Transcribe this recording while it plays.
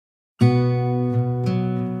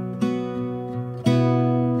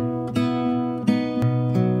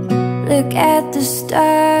Look at the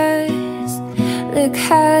stars, look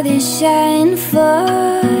how they shine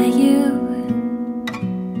for you.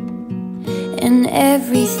 And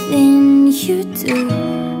everything you do,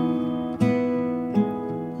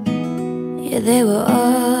 yeah, they were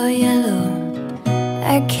all yellow.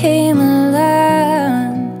 I came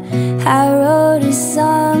along, I wrote a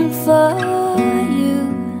song for you.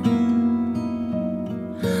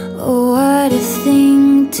 Oh, what a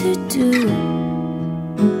thing to do.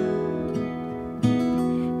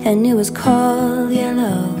 And it was called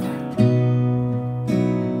yellow.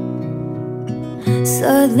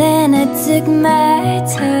 So then I took my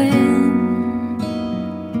turn.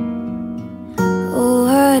 Oh,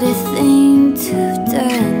 what a thing to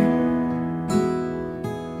done.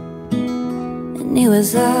 And it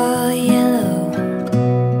was all yellow.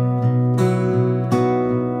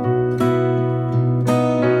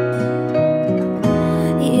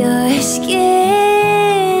 Your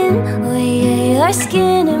skin, oh yeah, your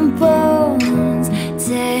skin and bones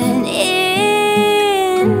turn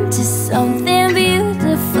into something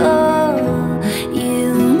beautiful.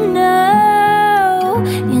 You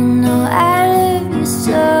know I love you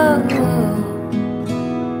so.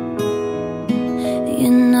 You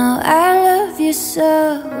know I love you so.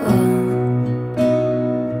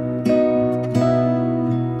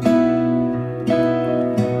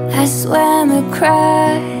 I swam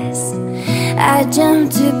across, I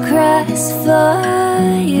jumped across for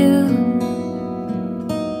you.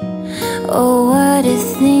 Oh, what a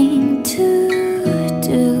thing to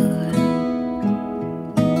do.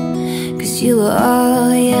 'Cause you were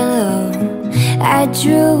all yellow. I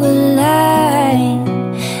drew a line,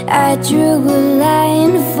 I drew a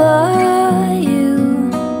line for you.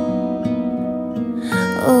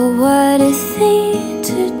 Oh, what a thing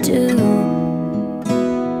to do.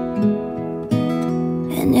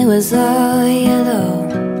 And it was all yellow.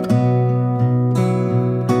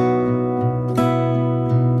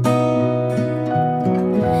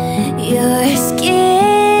 Your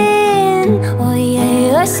skin, oh yeah,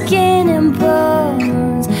 your skin and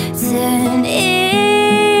bones turn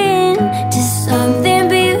into something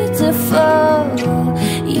beautiful.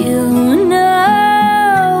 You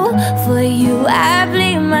know, for you I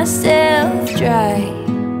bleed myself dry.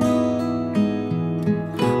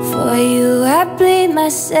 For you I bleed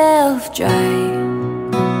myself dry.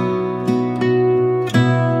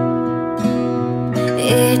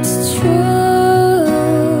 It's true,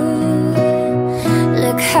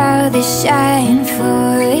 look how they shine for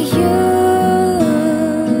you.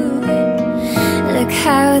 Look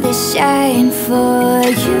how they shine for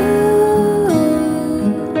you.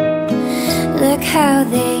 Look how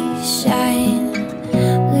they shine.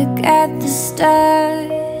 Look at the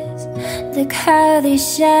stars, look how they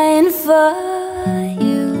shine for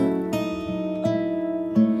you.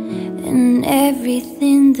 And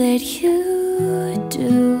everything that you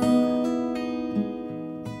do.